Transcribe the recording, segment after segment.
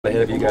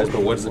Ahead of you guys,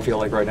 but what does it feel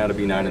like right now to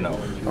be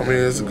 9-0? I mean,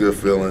 it's a good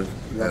feeling,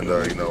 and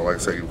you know, like I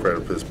say, give credit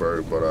to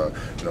Pittsburgh, but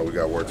you know, we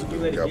got work to do.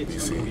 We got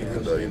BC,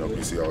 and you know,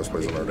 BC always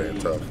plays on Notre Dame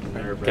tough.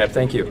 Cap,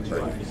 thank you.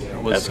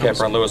 That's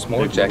Kapron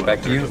Lewis-Moore. Jack,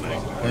 back to you.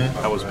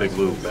 How was Big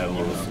Lou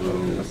battling with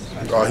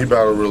Lou? He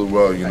battled really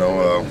well. You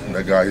know,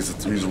 that guy,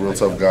 he's a real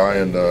tough guy,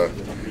 and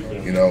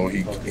you know,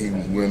 he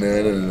went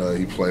in and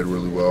he played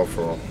really well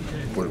for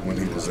when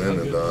he was in,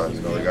 and you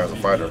know, the guy's a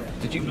fighter.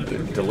 Did you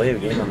delay the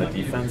game on the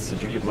defense?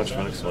 Did you give much of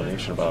an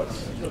explanation about?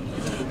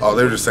 Oh,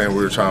 they were just saying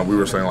we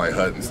were saying like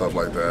hut and stuff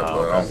like that,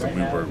 but I don't think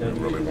we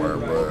really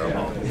weren't.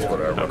 But it's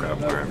whatever. Okay,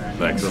 all right.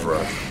 Thanks. Just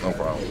rough, no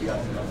problem.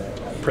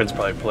 Prince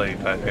probably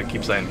played, I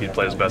keep saying he'd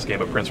played his best game,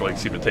 but Prince really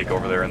seemed to take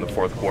over there in the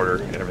fourth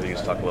quarter and everything.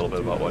 Just talk a little bit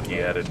about what he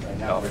added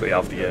off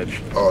the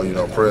edge. Oh, you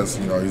know, Prince,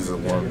 you know, he's a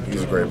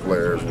great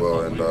player as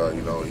well, and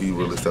you know, he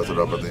really stepped it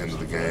up at the end of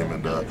the game,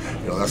 and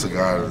you know, that's a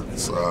guy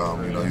that's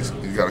you know, he's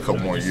got a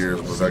couple more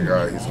years, but that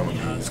guy,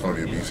 he's gonna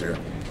be a beast here.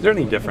 Is there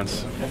any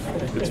difference?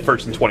 It's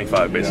first and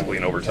 25 basically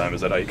in overtime.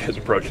 Is that how you guys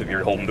approach it?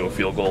 You're holding to a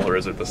field goal, or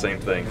is it the same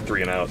thing,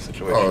 3-and-out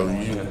situation?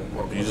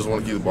 Oh, you just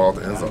want to keep the ball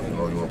at the end zone. You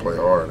know, you want to play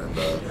hard, and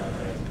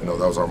you know,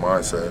 that was our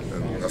mindset,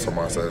 and that's our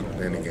mindset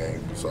in any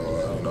game. So,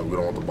 you know, we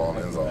don't want the ball in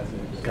the end zone.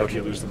 Coach,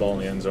 you lose the ball in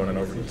the end zone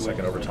in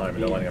second overtime,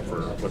 and they're lining up for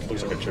what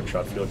looks like a chip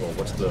shot field goal.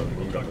 What's the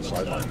move on the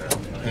sideline there?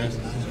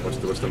 What's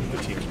the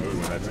team's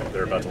move when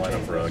they're about to line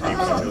up for a game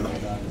field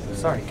goal?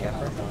 Sorry,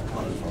 Kapron.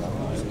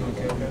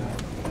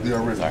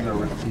 Theo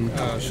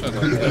Riddick. Shut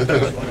up.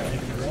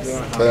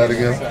 Say that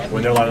again?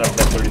 When they're lining up for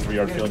that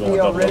 33-yard field goal in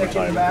double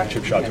overtime,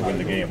 chip shot to win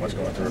the game, what's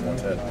going through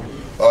everyone's head?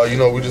 You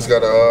know, we just got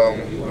to,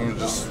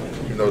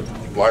 you know,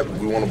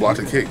 we want to block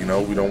the kick. You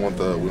know, we don't want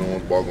the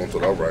ball going to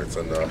the uprights,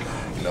 and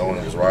you know, when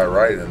it was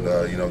right, and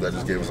you know, that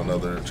just gave us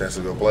another chance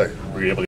to go play. Were you able to